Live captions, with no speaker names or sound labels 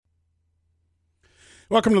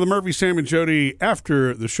Welcome to the Murphy, Sam, and Jody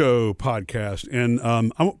After the Show podcast. And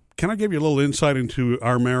can I give you a little insight into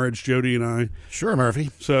our marriage, Jody and I? Sure,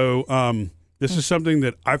 Murphy. So this is something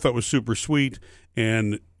that I thought was super sweet,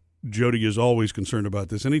 and Jody is always concerned about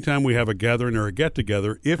this. Anytime we have a gathering or a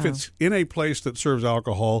get-together, if it's in a place that serves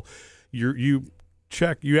alcohol, you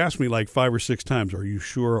ask me like 5 or 6 times, are you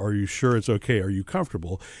sure? Are you sure it's okay? Are you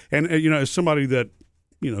comfortable? And as somebody that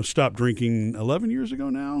stopped drinking 11 years ago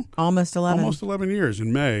now. Almost 11. Almost 11 years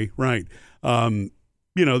in May, right.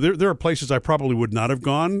 There are places I probably would not have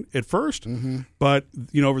gone at first, but,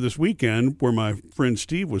 over this weekend where my friend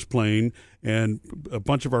Steve was playing and a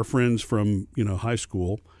bunch of our friends from, high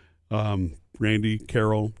school, Randy,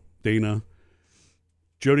 Carol, Dana,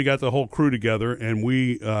 Jody got the whole crew together and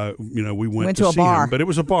we went to a see bar. him, but it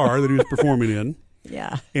was a bar that he was performing in.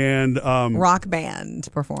 Yeah. And rock band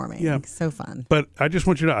performing. Yeah. So fun. But I just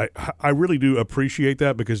want you to know, I really do appreciate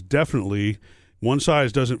that because definitely one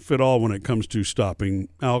size doesn't fit all when it comes to stopping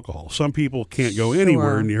alcohol. Some people can't go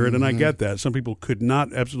anywhere near it, and I get that. Some people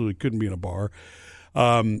absolutely couldn't be in a bar.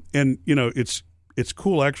 And it's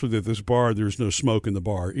cool actually that this bar, there's no smoke in the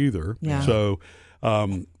bar either. Yeah. So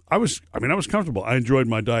I was comfortable. I enjoyed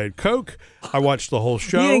my Diet Coke. I watched the whole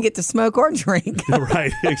show. You didn't get to smoke or drink.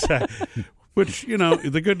 Right, exactly. Which,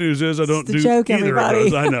 the good news is I don't do joke, either everybody. of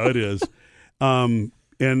those. I know it is. And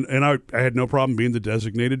I had no problem being the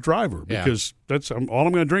designated driver because that's all I'm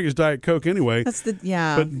going to drink is Diet Coke anyway.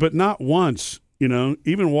 But not once,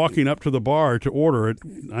 even walking up to the bar to order it,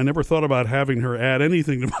 I never thought about having her add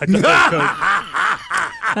anything to my Diet Coke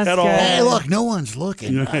That's at good. all. Hey, look, no one's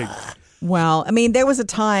looking. Right. Well, there was a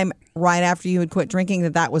time right after you had quit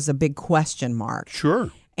drinking that was a big question mark.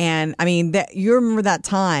 Sure. And you remember that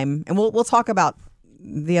time, and we'll talk about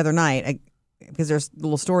the other night because there's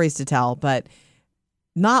little stories to tell. But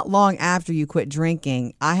not long after you quit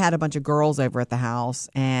drinking, I had a bunch of girls over at the house,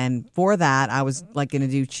 and for that, I was like going to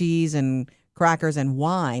do cheese and crackers and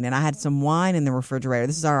wine, and I had some wine in the refrigerator.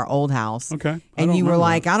 This is our old house, Okay. and you were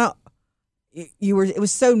like, it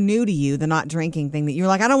was so new to you, the not drinking thing, that you were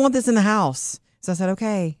like, I don't want this in the house. So I said,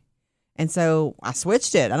 okay. And so I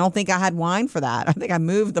switched it. I don't think I had wine for that. I think I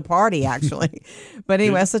moved the party, actually. But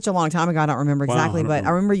anyway, it's such a long time ago. I don't remember exactly. But I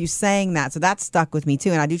remember you saying that. So that stuck with me,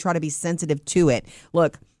 too. And I do try to be sensitive to it.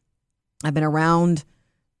 Look, I've been around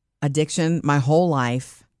addiction my whole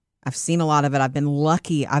life. I've seen a lot of it. I've been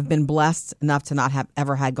lucky. I've been blessed enough to not have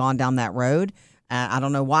ever had gone down that road. I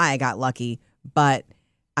don't know why I got lucky. But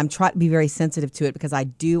I'm trying to be very sensitive to it because I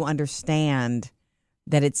do understand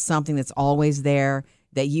that it's something that's always there,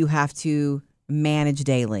 that you have to manage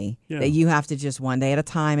daily, that you have to just one day at a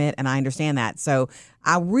time it, and I understand that. So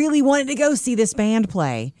I really wanted to go see this band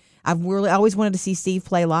play. I've really always wanted to see Steve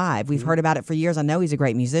play live. We've heard about it for years. I know he's a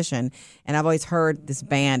great musician, and I've always heard this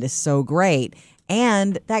band is so great.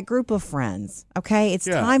 And that group of friends, okay? It's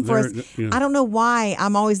time for us. I don't know why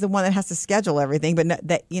I'm always the one that has to schedule everything, but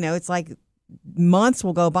it's like months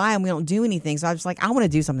will go by and we don't do anything. So I was like, I want to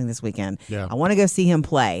do something this weekend. Yeah. I want to go see him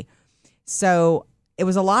play. So it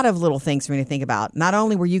was a lot of little things for me to think about. Not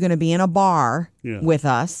only were you going to be in a bar with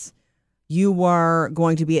us, you were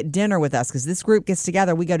going to be at dinner with us because this group gets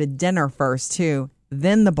together. We go to dinner first too,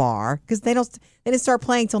 then the bar because they didn't start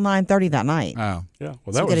playing till 9:30 that night. Oh, yeah.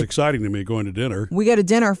 Well, that was exciting to me going to dinner. We go to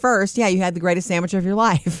dinner first. Yeah, you had the greatest sandwich of your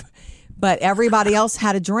life, but everybody else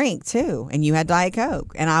had a drink too, and you had Diet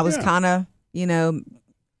Coke, and I was kind of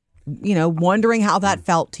wondering how that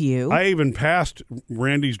felt to you. I even passed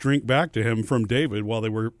Randy's drink back to him from David while they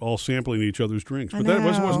were all sampling each other's drinks. But that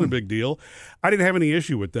wasn't a big deal. I didn't have any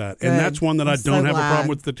issue with that. Good. And that's one that I don't have a problem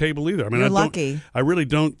with the table either. You're lucky. I really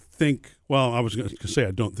don't think, well, I was going to say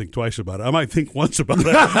I don't think twice about it. I might think once about it.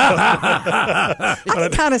 I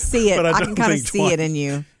can kind of see it. I can kind of see it in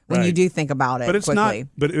you when you do think about it but it's quickly.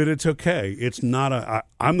 But it's okay. It's not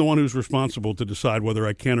I'm the one who's responsible to decide whether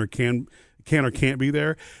I can or can't be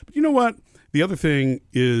there. But you know what? The other thing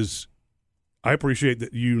is I appreciate that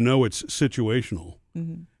it's situational.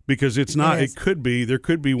 Mm-hmm. Because it's not. There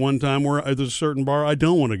could be one time where there's a certain bar I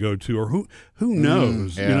don't want to go to, or who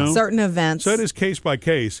knows? Certain events. So it is case by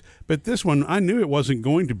case. But this one, I knew it wasn't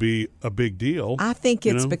going to be a big deal. I think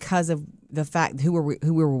it's because of the fact who we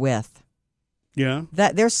were with. Yeah,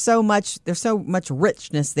 that there's so much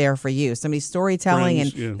richness there for you. Somebody's storytelling,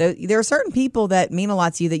 friends, there are certain people that mean a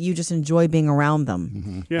lot to you that you just enjoy being around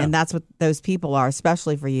them, and that's what those people are,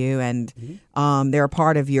 especially for you. And they're a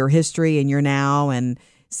part of your history and your now. And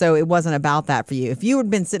so it wasn't about that for you. If you had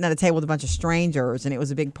been sitting at a table with a bunch of strangers and it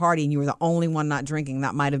was a big party and you were the only one not drinking,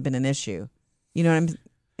 that might have been an issue. You know what I mean?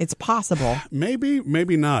 It's possible. Maybe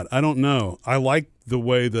not. I don't know. I like the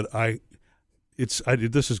way that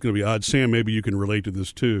this is going to be odd. Sam, maybe you can relate to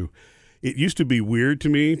this too. It used to be weird to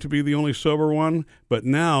me to be the only sober one, but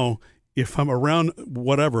now if I'm around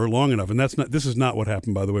whatever long enough, and this is not what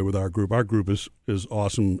happened, by the way, with our group. Our group is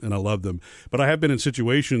awesome, and I love them. But I have been in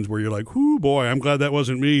situations where you're like, "Whoo, boy, I'm glad that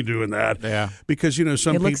wasn't me doing that." Yeah, because some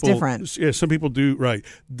people looks different. Yeah, some people do right.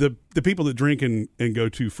 The people that drink and go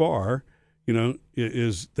too far,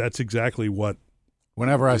 that's exactly what.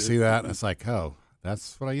 Whenever I see that, it's like, oh,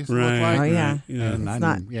 that's what I used to look Right, like. Oh, yeah. And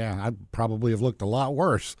I probably have looked a lot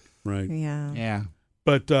worse. Right. Yeah. Yeah.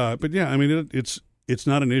 But yeah, I mean, it's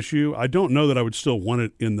not an issue. I don't know that I would still want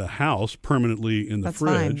it in the house permanently in the That's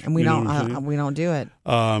fridge. fine. And we don't do it.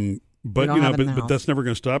 But don't have it in the but house. that's never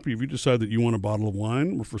going to stop you if you decide that you want a bottle of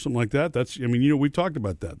wine or for something like that. We've talked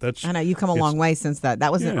about that. I know you've come a long way since that.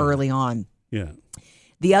 That was early on. Yeah.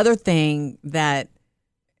 The other thing that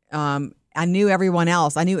I knew everyone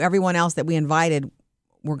else that we invited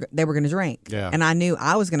they were going to drink. Yeah. And I knew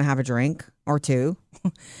I was going to have a drink or two.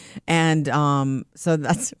 And so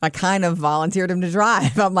I kind of volunteered him to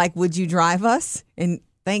drive. I'm like, would you drive us? And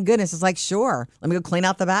thank goodness. It's like, sure. Let me go clean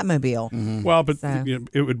out the Batmobile. Mm-hmm. Well, but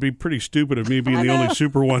it would be pretty stupid of me being the only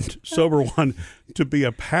sober one to be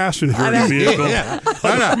a passenger in the vehicle. Yeah.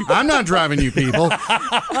 I'm not driving you people.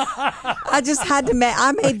 I just had to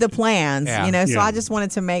I made the plans, so I just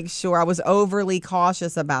wanted to make sure. I was overly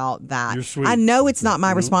cautious about that. You're sweet. I know it's not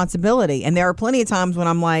my responsibility. And there are plenty of times when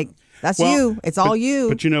I'm like, that's you. It's all you.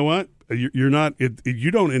 But you know what? You're not.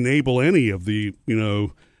 You don't enable any of the.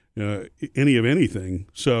 Any of anything.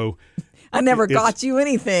 So I never got you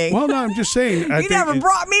anything. Well, no, I'm just saying. You never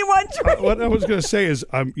brought me one drink. What I was going to say is,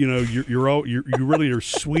 you really are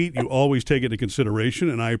sweet. You always take it into consideration,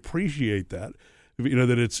 and I appreciate that.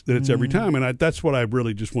 That it's every time, and that's what I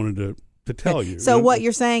really just wanted to tell you. So what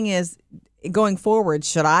you're saying is, going forward,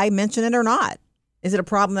 should I mention it or not? Is it a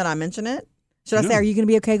problem that I mention it? Should I say, are you going to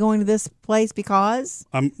be okay going to this place because?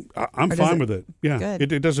 I'm fine with it. Yeah,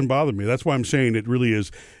 good. It doesn't bother me. That's why I'm saying it really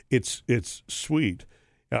is. It's sweet.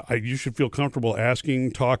 You should feel comfortable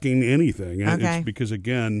asking, talking, anything. Okay. It's because,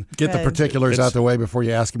 again, get the particulars out the way before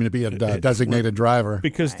you ask me to be a designated driver.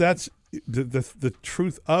 Because that's the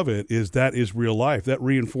truth of it that is real life. That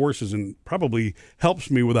reinforces and probably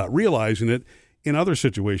helps me without realizing it in other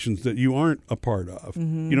situations that you aren't a part of.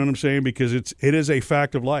 Mm-hmm. You know what I'm saying? Because it is a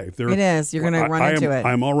fact of life. It is. You're going to run into it.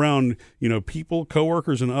 I'm around, people,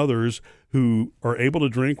 coworkers and others who are able to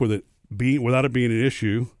drink without it being an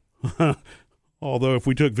issue. Although if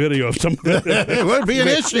we took video of some it would be an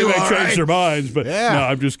issue. They may change their minds, but yeah. No,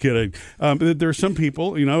 I'm just kidding. There are some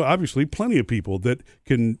people, obviously plenty of people that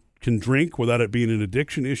can drink without it being an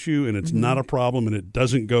addiction issue, and it's not a problem, and it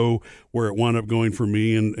doesn't go where it wound up going for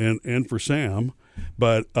me and for Sam.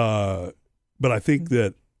 But I think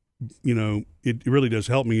that it really does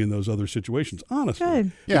help me in those other situations. Honestly,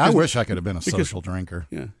 good. Yeah, I wish I could have been a social drinker.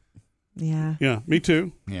 Yeah, me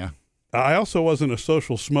too. Yeah. I also wasn't a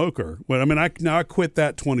social smoker. I quit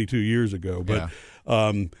that 22 years ago.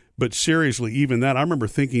 But seriously, even that, I remember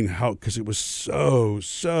thinking because it was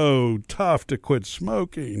so tough to quit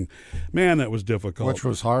smoking. Man, that was difficult. Which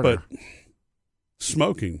was harder? But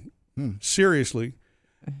smoking, seriously.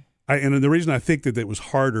 And the reason I think that it was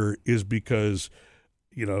harder is because,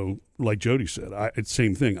 like Jody said, it's the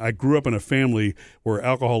same thing. I grew up in a family where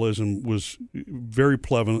alcoholism was very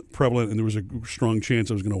prevalent, and there was a strong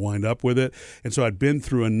chance I was going to wind up with it. And so I'd been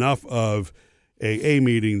through enough of AA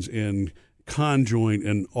meetings and conjoint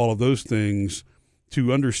and all of those things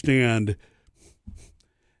to understand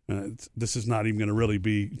this is not even going to really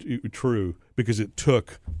be true because it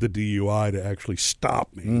took the DUI to actually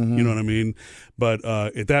stop me. Mm-hmm. You know what I mean? But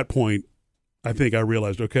at that point, I think I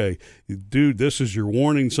realized, okay, dude, this is your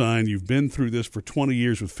warning sign. You've been through this for 20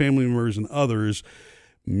 years with family members and others.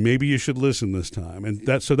 Maybe you should listen this time. And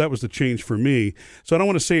that was the change for me. So I don't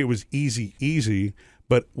want to say it was easy,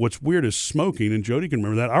 but what's weird is smoking, and Jody can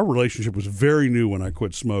remember that, our relationship was very new when I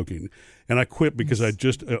quit smoking. And I quit because I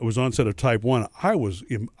was onset of type 1. I was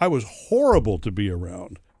horrible to be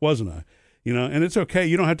around, wasn't I? And it's okay.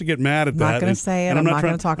 You don't have to get mad at that. I'm not going to say it. I'm not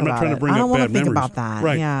going to talk about it. I'm not trying to bring I don't up want bad to think memories. about that.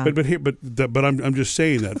 Right. Yeah. But I'm just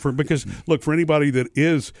saying that because look, for anybody that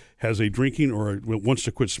has a drinking or wants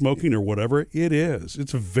to quit smoking or whatever,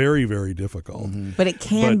 it's very, very difficult. Mm-hmm. But it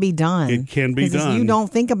can be done. It can be done. You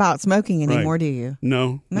don't think about smoking anymore, do you?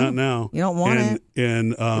 No, not now. You don't want it.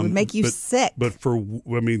 And it would make you sick. But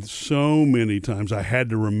so many times I had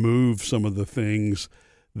to remove some of the things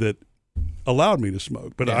that allowed me to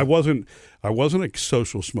smoke, but I wasn't a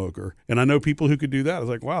social smoker, and I know people who could do that. I was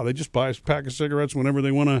like, wow, they just buy a pack of cigarettes whenever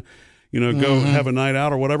they want to, go have a night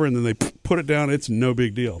out or whatever, and then they put it down. It's no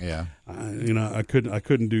big deal. Yeah. I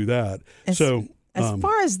couldn't do that. As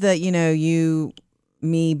far as the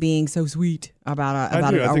me being so sweet about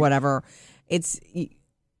it or whatever,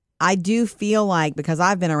 I do feel like, because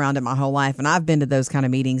I've been around it my whole life and I've been to those kind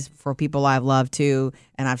of meetings for people I've loved too,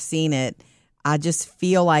 and I've seen it. I just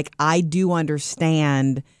feel like I do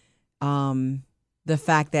understand the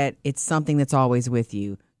fact that it's something that's always with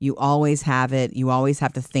you. You always have it. You always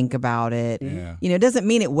have to think about it. Yeah. It doesn't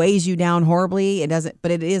mean it weighs you down horribly. It doesn't,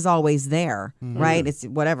 but it is always there, right? It's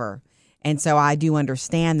whatever. And so I do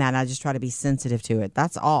understand that. And I just try to be sensitive to it.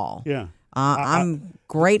 That's all. Yeah. I'm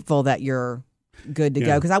grateful that you're good to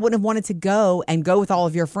go, because I wouldn't have wanted to go with all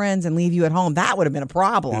of your friends and leave you at home. That would have been a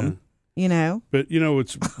problem. But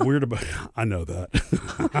what's weird about I know that.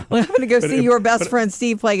 Well, I'm going to go see your best friend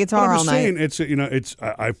Steve play guitar all night. It's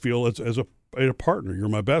I feel as a partner. You're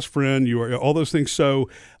my best friend. You are all those things. So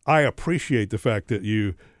I appreciate the fact that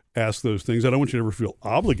you ask those things. I don't want you to ever feel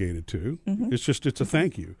obligated to. It's a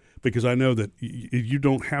thank you, because I know that you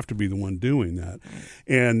don't have to be the one doing that.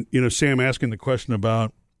 And Sam asking the question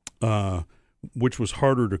about which was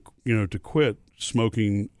harder to quit,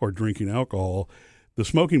 smoking or drinking alcohol. The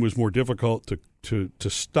smoking was more difficult to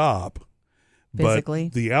stop. Physically.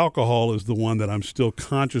 But the alcohol is the one that I'm still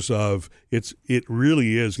conscious of. It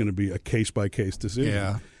really is going to be a case-by-case decision.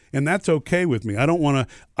 Yeah. And that's okay with me. I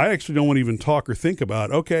actually don't want to even talk or think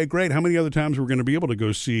about, okay, great, how many other times we're going to be able to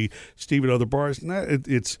go see Steve at other bars?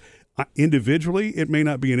 It's individually, it may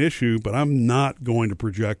not be an issue, but I'm not going to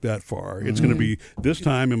project that far. It's going to be this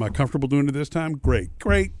time. Am I comfortable doing it this time? Great,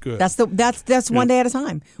 good. That's one day at a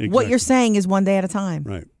time. Exactly. What you're saying is one day at a time.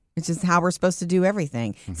 Right. It's just how we're supposed to do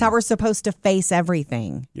everything. It's how we're supposed to face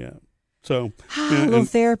everything. Yeah. So a little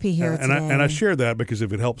therapy here today. And I share that because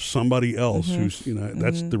if it helps somebody else who's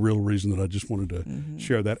that's the real reason that I just wanted to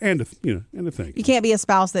share that and to thank you. Can't be a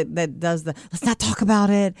spouse that does let's not talk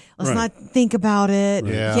about it, let's not think about it.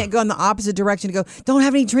 Right. Yeah. You can't go in the opposite direction and go, don't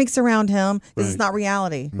have any drinks around him, because it's not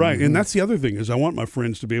reality. Right. And that's the other thing, is I want my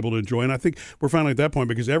friends to be able to enjoy, and I think we're finally at that point,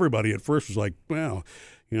 because everybody at first was like, well,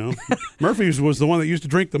 Murphy's was the one that used to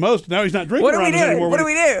drink the most. Now he's not drinking around us anymore. What do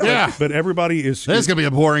we do? Yeah. But everybody is. This is going to be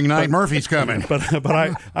a boring night. Murphy's coming. But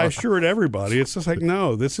I assured everybody, it's just like,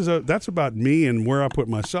 no, that's about me and where I put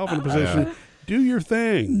myself in a position. Do your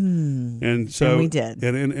thing. And so we did.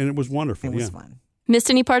 And it was wonderful. It was fun. Missed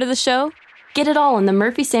any part of the show? Get it all on the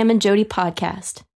Murphy, Sam, and Jody podcast.